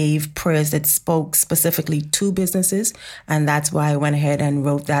really gave prayers that spoke specifically to businesses. And that's why I went ahead and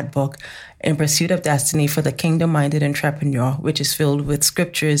wrote that book, In Pursuit of Destiny for the Kingdom-Minded Entrepreneur, which is filled with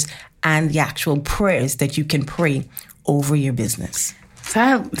scriptures and the actual prayers that you can pray over your business.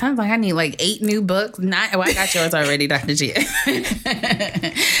 Sounds like I need like 8 new books. I got yours already, Dr. Gia. Sounds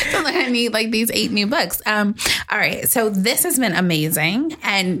like I need like these 8 new books. All right. So this has been amazing.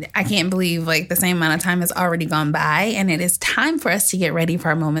 And I can't believe like the same amount of time has already gone by. And it is time for us to get ready for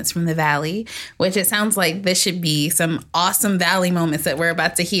our moments from the Valley, which it sounds like this should be some awesome Valley moments that we're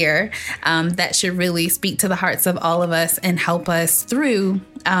about to hear that should really speak to the hearts of all of us and help us through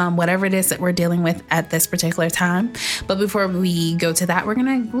whatever it is that we're dealing with at this particular time. But before we go to that, we're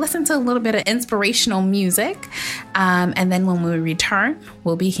going to listen to a little bit of inspirational music. And then when we return,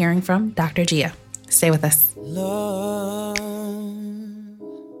 we'll be hearing from Dr. Gia. Stay with us. Lord,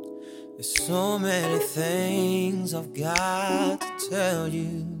 there's so many things I've got to tell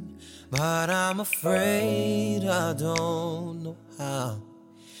you, but I'm afraid I don't know how.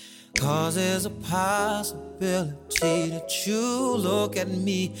 'cause there's a possibility that you look at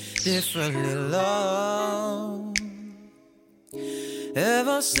me differently, love.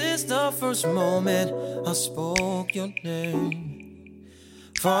 Ever since the first moment I spoke your name,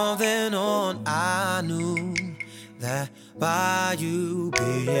 from then on I knew that by you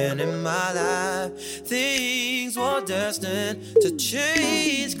being in my life, things were destined to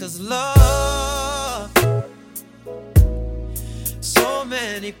change. 'Cause love, so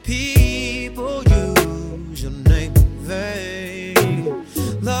many people use your name in vain.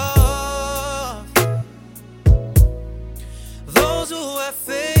 Love, those who have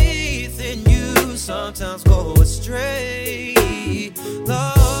faith in you sometimes go astray.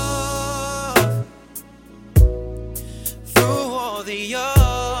 Love, through all the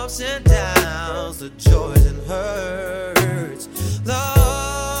ups and downs, the joys and hurts.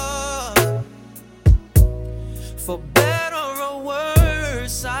 Love, for better or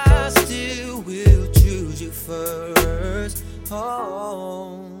worse, I still will choose you first.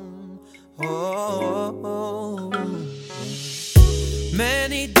 Oh, oh, oh.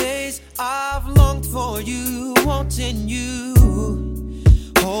 Many days I've longed for you, wanting you,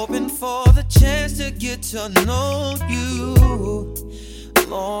 hoping for the chance to get to know you,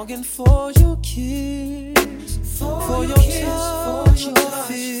 longing for your kiss, for your touch,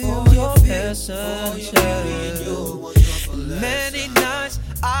 for your presence. Many nights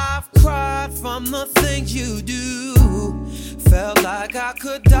I've cried from the things you do, felt like I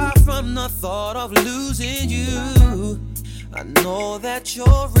could die from the thought of losing you. I know that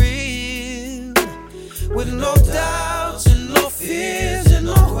you're real, with no doubts and no fears and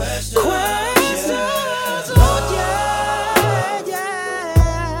no questions. Oh yeah,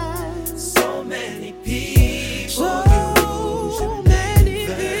 yeah. So many people, so many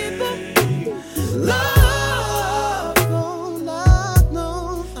people. Love, love,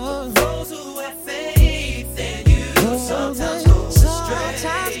 no. Those who have faith in you sometimes go astray.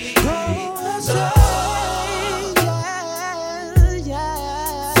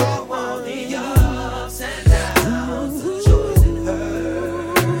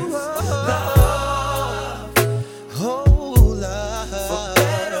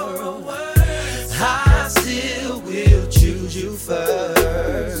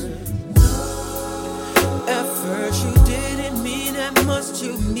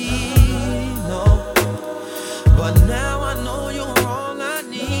 To me, no, but now I know you're all I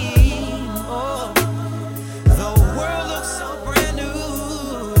need. Oh, the world looks so brand new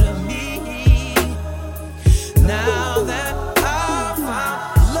to me now that I found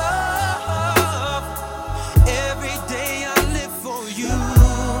love. Every day I live for you,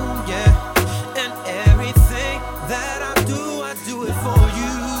 yeah, and everything that I do it for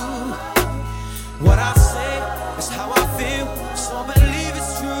you. What I say is how I feel, so believe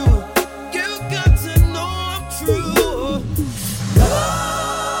it's true. You got to know I'm true.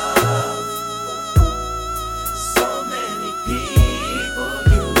 Love, so many people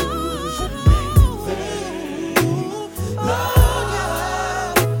use your name in vain.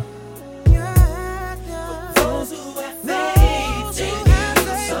 Love, for those who have faith in you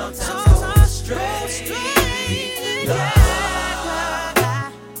sometimes go astray. Love,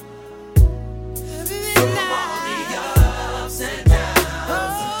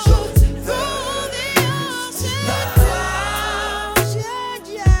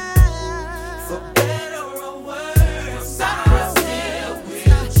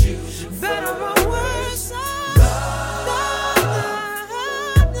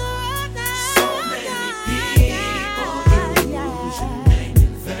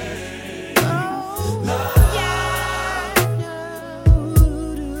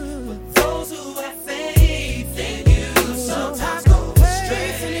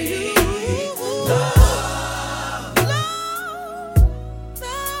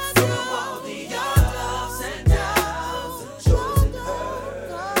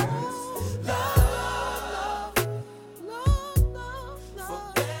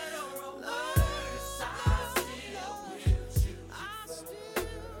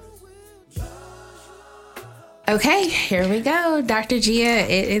 Okay, here we go. Dr. Gia,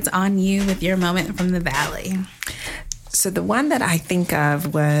 it is on you with your moment from the Valley. So the one that I think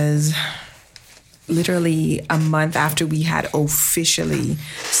of was literally a month after we had officially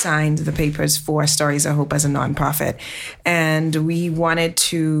signed the papers for Stories of Hope as a nonprofit. And we wanted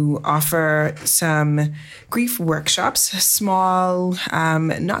to offer some grief workshops, small,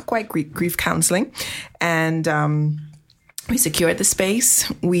 not quite grief counseling. And we secured the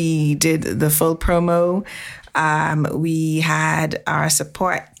space. We did the full promo. We had our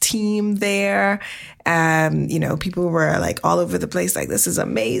support team there. People were like all over the place, like, this is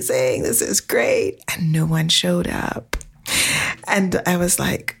amazing, this is great. And no one showed up. And I was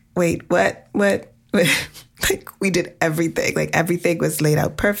like, wait, what? Like, we did everything. Like, everything was laid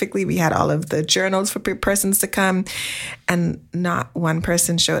out perfectly. We had all of the journals for persons to come, and not one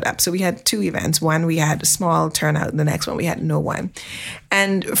person showed up. So we had 2 events. One, we had a small turnout, and the next one, we had no one.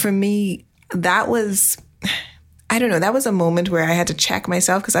 And for me, that was, I don't know, that was a moment where I had to check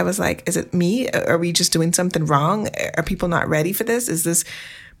myself, because I was like, is it me? Are we just doing something wrong? Are people not ready for this? Is this...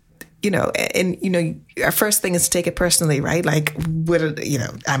 our first thing is to take it personally, right? Like,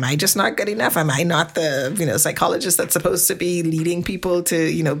 am I just not good enough? Am I not the, psychologist that's supposed to be leading people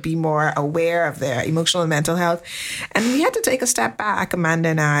to, be more aware of their emotional and mental health? And we had to take a step back, Amanda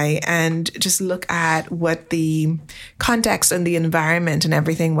and I, and just look at what the context and the environment and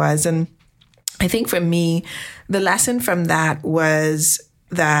everything was. And I think for me, the lesson from that was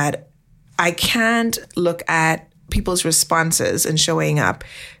that I can't look at people's responses and showing up.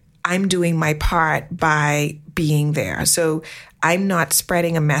 I'm doing my part by being there. So I'm not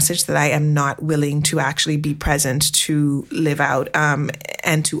spreading a message that I am not willing to actually be present to live out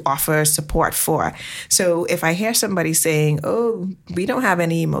and to offer support for. So if I hear somebody saying, oh, we don't have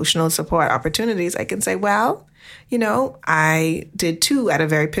any emotional support opportunities, I can say, well, I did 2 at a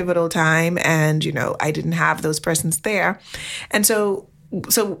very pivotal time, and, I didn't have those persons there. And so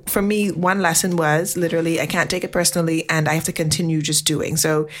for me, one lesson was literally, I can't take it personally, and I have to continue just doing.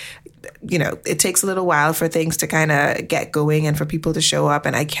 So, it takes a little while for things to kind of get going and for people to show up.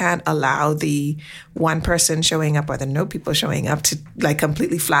 And I can't allow the one person showing up or the no people showing up to like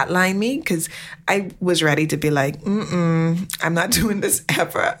completely flatline me, because I was ready to be like, I'm not doing this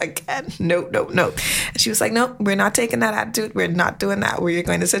ever again. No. And she was like, no, we're not taking that attitude. We're not doing that. We're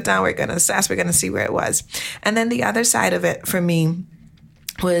going to sit down. We're going to assess. We're going to see where it was. And then the other side of it for me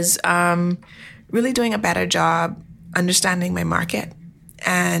was really doing a better job understanding my market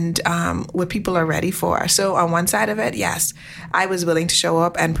and what people are ready for. So on one side of it, yes, I was willing to show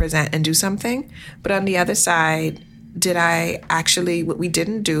up and present and do something. But on the other side, what we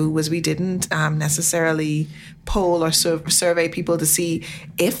didn't do was we didn't necessarily poll or survey people to see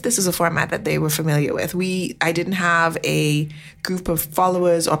if this is a format that they were familiar with. I didn't have a group of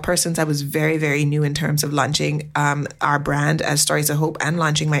followers or persons. I was very, very new in terms of launching our brand as Stories of Hope and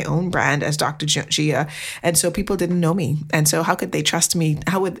launching my own brand as Dr. Gia. And so people didn't know me. And so how could they trust me?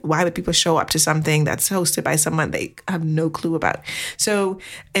 Why would people show up to something that's hosted by someone they have no clue about? So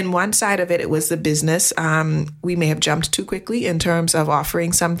in one side of it, it was the business. We may have jumped too quickly in terms of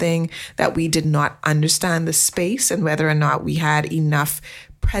offering something that we did not understand the space and whether or not we had enough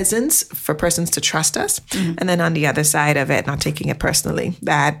presence for persons to trust us. Mm-hmm. And then on the other side of it, not taking it personally,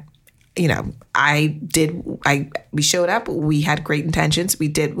 that, we showed up, we had great intentions, we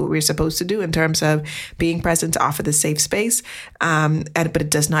did what we were supposed to do in terms of being present to offer the safe space. But it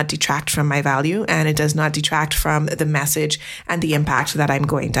does not detract from my value, and it does not detract from the message and the impact that I'm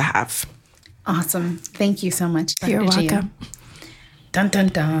going to have. Awesome. Thank you so much, Dr. You're welcome. Dun, dun,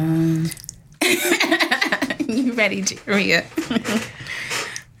 dun. You ready, Ria?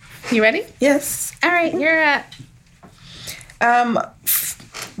 You ready? Yes. All right, you're up.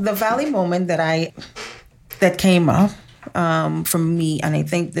 The valley moment that came up from me, and I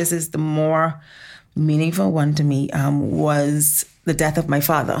think this is the more meaningful one to me, was the death of my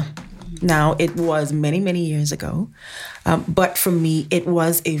father. Now, it was many, many years ago, but for me, it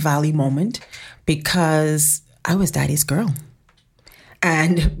was a valley moment because I was daddy's girl.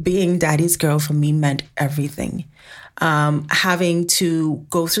 And being daddy's girl for me meant everything. Having to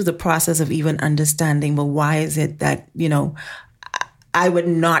go through the process of even understanding, well, why is it that, I would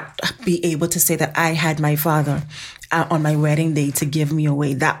not be able to say that I had my father on my wedding day to give me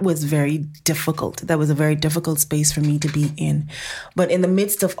away. That was very difficult. That was a very difficult space for me to be in. But in the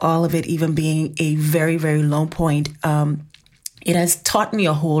midst of all of it, even being a very, very low point, it has taught me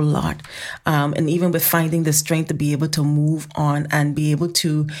a whole lot. And even with finding the strength to be able to move on and be able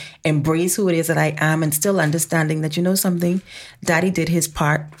to embrace who it is that I am, and still understanding that, something, daddy did his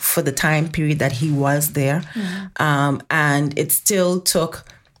part for the time period that he was there. Mm-hmm. And it still took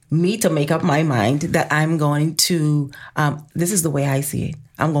me to make up my mind that I'm going to, this is the way I see it.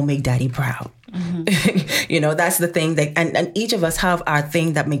 I'm going to make daddy proud. Mm-hmm. That's the thing that, and each of us have our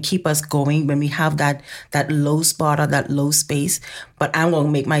thing that may keep us going when we have that low spot or that low space. But I'm going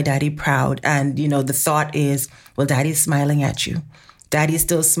to make my daddy proud. And, the thought is, well, daddy's smiling at you. Daddy's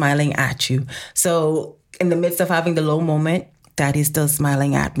still smiling at you. So in the midst of having the low moment, daddy's still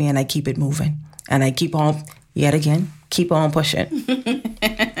smiling at me, and I keep it moving. And I keep on, yet again, keep on pushing.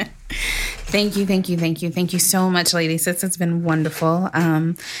 Thank you. Thank you so much, ladies. This has been wonderful.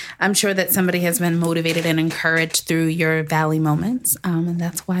 I'm sure that somebody has been motivated and encouraged through your Valley moments, and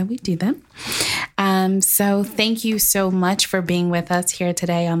that's why we do them. So thank you so much for being with us here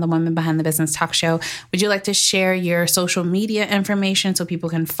today on the Women Behind the Business Talk Show. Would you like to share your social media information so people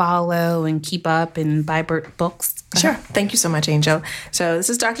can follow and keep up and buy books? Sure. Thank you so much, Angel. So this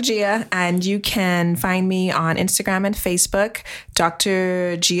is Dr. Gia, and you can find me on Instagram and Facebook,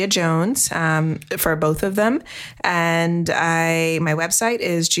 Dr. Ria Jones, for both of them. And my website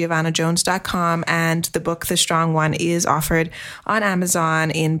is giavanajones.com, and the book, The Strong One, is offered on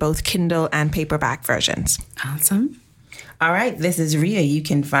Amazon in both Kindle and paperback versions. Awesome. All right, this is Ria. You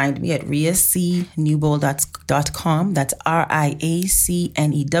can find me at riacnewbold.com. That's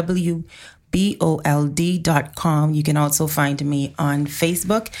RIACNEWBOLD.com. You can also find me on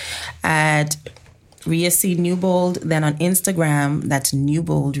Facebook at Ria C. Newbold. Then on Instagram, that's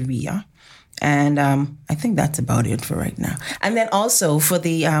Newbold Ria. And I think that's about it for right now. And then also for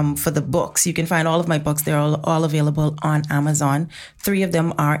the books, you can find all of my books. They're all available on Amazon. 3 of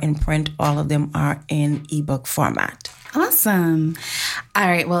them are in print. All of them are in ebook format. Awesome. All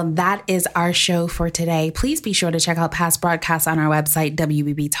right. Well, that is our show for today. Please be sure to check out past broadcasts on our website,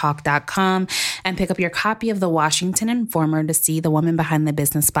 WBBTalk.com, and pick up your copy of the Washington Informer to see the Woman Behind the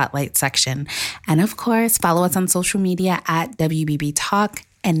Business Spotlight section. And of course, follow us on social media at WBB Talk.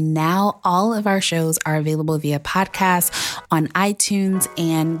 And now all of our shows are available via podcast on iTunes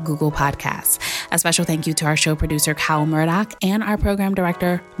and Google Podcasts. A special thank you to our show producer, Kyle Murdoch, and our program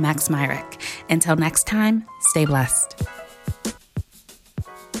director, Max Myrick. Until next time, stay blessed.